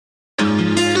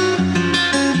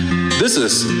This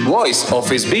is Voice of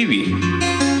His Baby.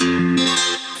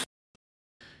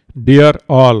 Dear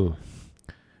all,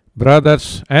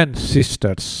 brothers and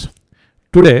sisters,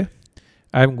 today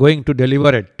I am going to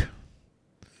deliberate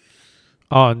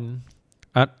on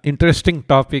an interesting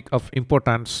topic of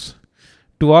importance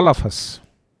to all of us,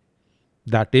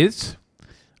 that is,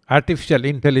 artificial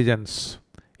intelligence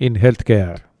in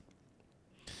healthcare.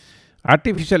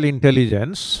 Artificial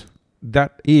intelligence,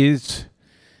 that is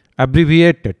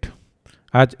abbreviated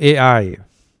as AI,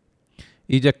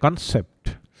 is a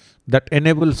concept that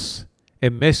enables a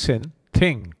machine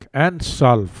think and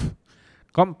solve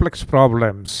complex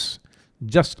problems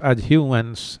just as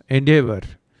humans endeavor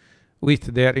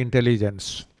with their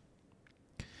intelligence.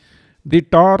 The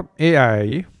term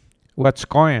AI was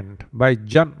coined by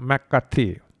John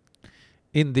McCarthy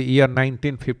in the year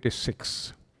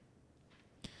 1956.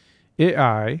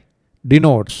 AI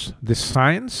denotes the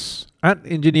science and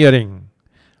engineering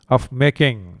of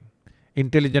making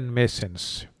intelligent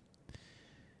machines.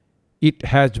 It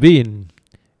has been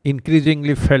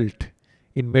increasingly felt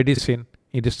in medicine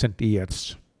in recent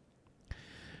years.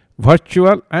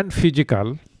 Virtual and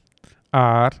physical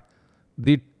are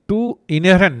the two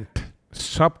inherent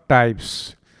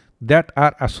subtypes that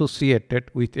are associated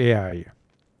with AI.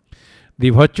 The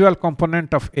virtual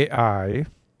component of AI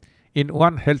in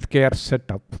one healthcare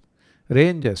setup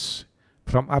ranges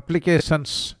from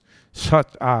applications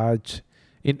such as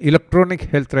in electronic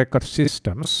health record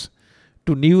systems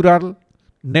to neural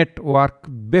network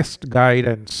based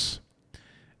guidance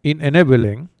in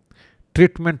enabling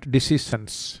treatment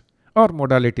decisions or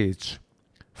modalities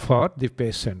for the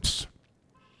patients.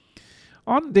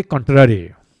 On the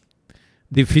contrary,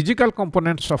 the physical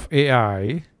components of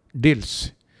AI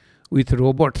deals with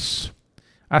robots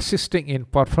assisting in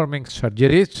performing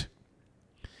surgeries,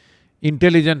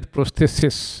 intelligent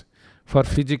prosthesis for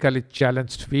physically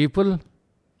challenged people,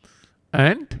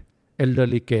 and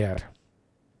elderly care.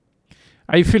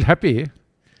 I feel happy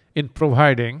in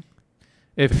providing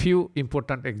a few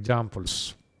important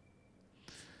examples.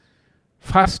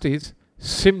 First is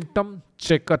symptom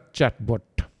checker chatbot.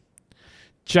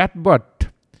 Chatbot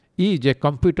is a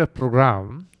computer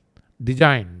program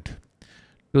designed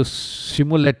to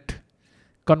simulate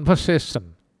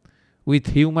conversation with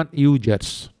human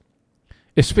users,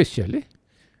 especially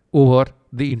over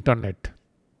the internet.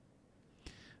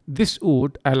 This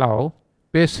would allow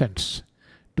patients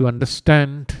to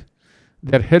understand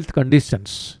their health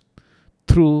conditions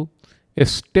through a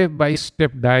step by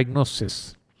step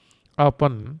diagnosis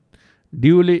upon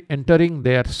duly entering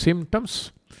their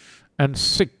symptoms and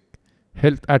seek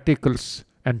health articles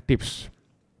and tips.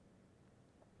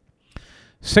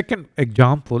 Second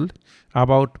example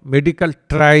about medical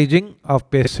triaging of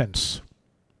patients.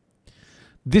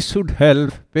 This should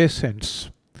help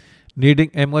patients needing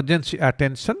emergency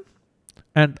attention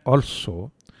and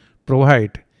also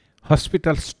provide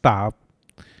hospital staff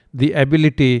the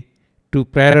ability to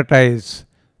prioritize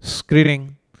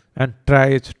screening and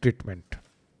triage treatment.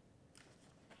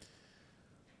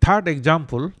 Third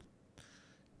example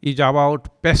is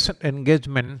about patient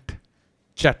engagement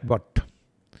chatbot.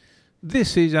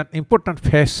 This is an important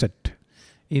facet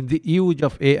in the use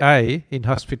of AI in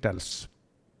hospitals,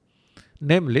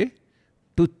 namely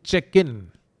to check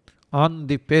in on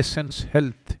the patient's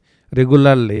health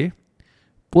regularly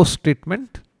post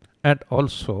treatment and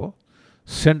also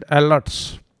send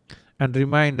alerts and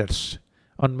reminders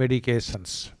on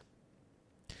medications.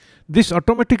 This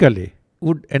automatically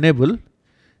would enable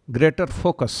greater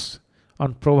focus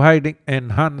on providing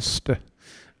enhanced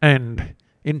and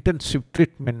intensive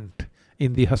treatment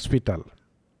in the hospital.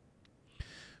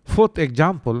 Fourth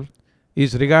example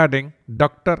is regarding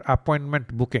doctor appointment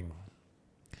booking.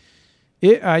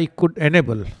 AI could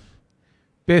enable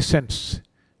patients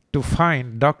to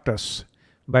find doctors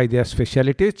by their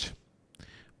specialties,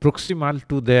 proximal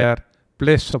to their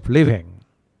place of living,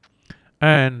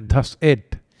 and thus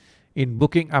aid in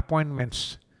booking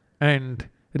appointments and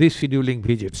rescheduling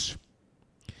visits.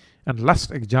 And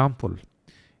last example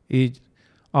is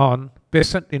on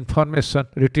patient information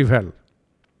retrieval.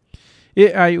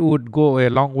 AI would go a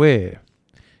long way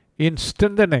in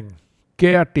strengthening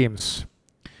care teams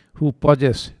who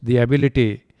possess the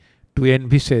ability to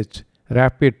envisage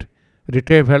rapid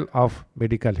retrieval of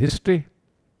medical history,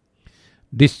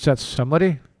 discharge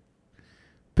summary,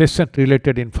 patient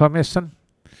related information,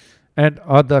 and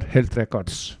other health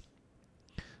records.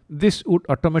 This would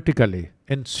automatically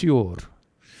ensure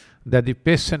that the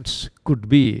patients could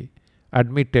be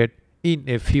admitted in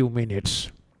a few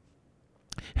minutes.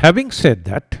 Having said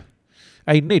that,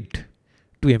 I need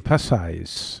to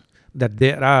emphasize that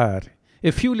there are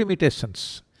a few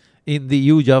limitations in the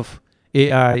use of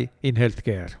AI in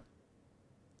healthcare.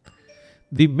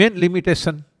 The main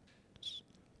limitations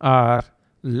are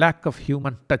lack of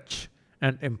human touch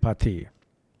and empathy.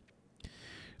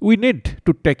 We need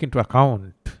to take into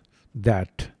account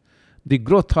that the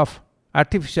growth of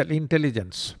artificial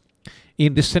intelligence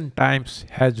in recent times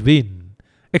has been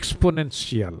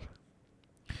exponential.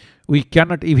 We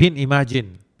cannot even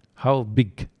imagine how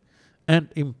big and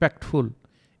impactful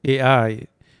AI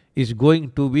is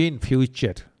going to be in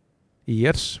future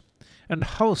years and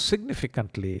how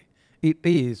significantly it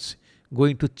is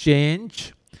going to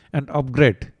change and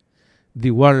upgrade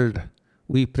the world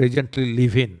we presently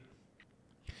live in.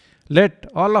 Let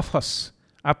all of us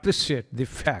appreciate the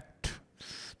fact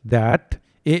that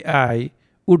AI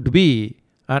would be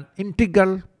an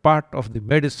integral part of the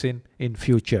medicine in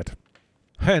future.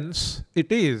 Hence,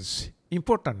 it is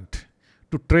important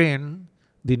to train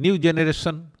the new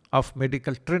generation of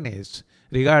medical trainees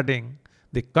regarding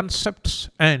the concepts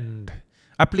and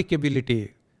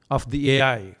applicability of the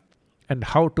AI and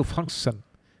how to function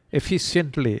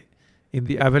efficiently in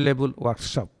the available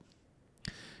workshop.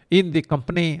 In the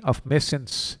company of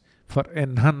machines for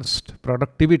enhanced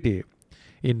productivity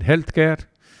in healthcare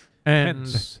and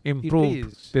hence,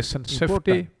 improved patient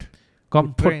safety,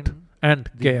 comfort and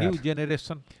care.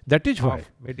 That is why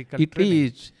it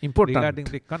is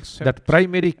important that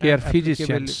primary care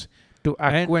physicians to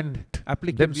acquaint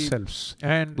themselves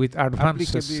and with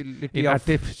advances in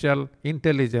artificial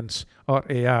intelligence or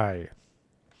AI.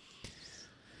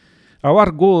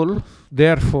 Our goal,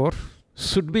 therefore,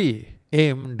 should be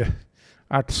aimed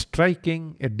at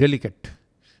striking a delicate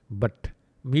but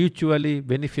mutually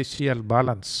beneficial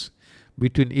balance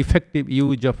between effective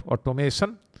use of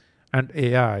automation and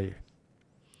AI.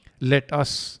 Let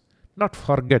us not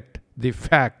forget the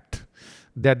fact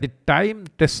that the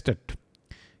time-tested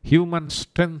human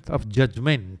strength of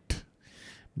judgment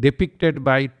depicted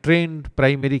by trained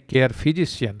primary care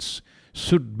physicians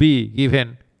should be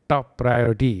given top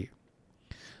priority.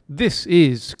 This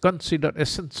is considered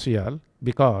essential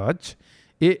because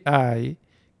AI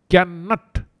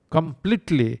cannot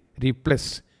completely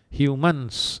replace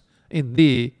humans in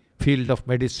the field of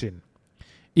medicine.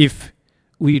 If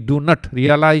we do not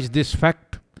realize this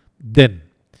fact, then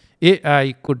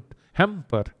AI could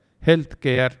hamper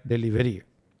healthcare delivery.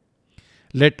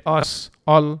 Let us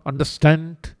all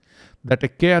understand that a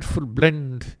careful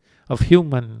blend of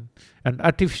human and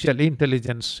artificial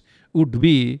intelligence would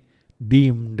be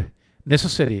deemed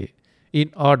necessary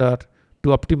in order to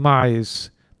optimize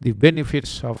the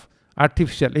benefits of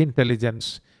artificial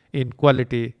intelligence in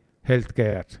quality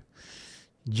healthcare.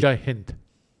 Jai Hind.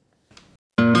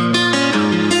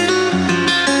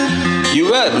 You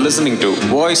were listening to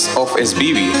Voice of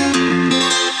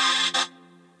SBV.